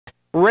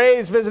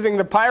Rays visiting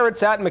the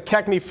Pirates at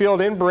McKechnie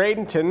Field in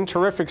Bradenton.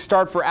 Terrific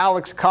start for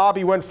Alex Cobb.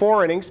 He went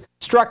 4 innings,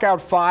 struck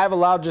out 5,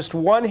 allowed just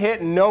 1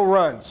 hit and no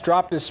runs.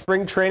 Dropped his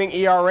spring training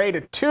ERA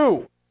to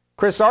 2.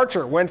 Chris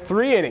Archer went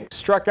 3 innings,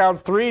 struck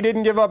out 3,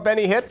 didn't give up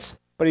any hits,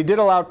 but he did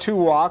allow 2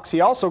 walks.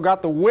 He also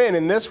got the win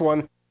in this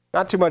one.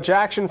 Not too much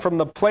action from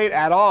the plate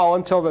at all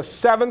until the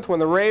 7th when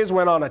the Rays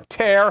went on a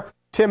tear.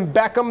 Tim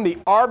Beckham, the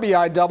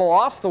RBI double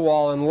off the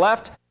wall and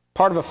left.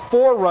 Part of a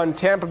 4-run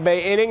Tampa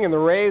Bay inning, and the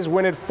Rays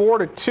win it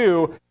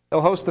 4-2. They'll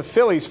host the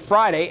Phillies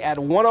Friday at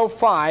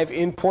 1:05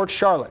 in Port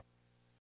Charlotte.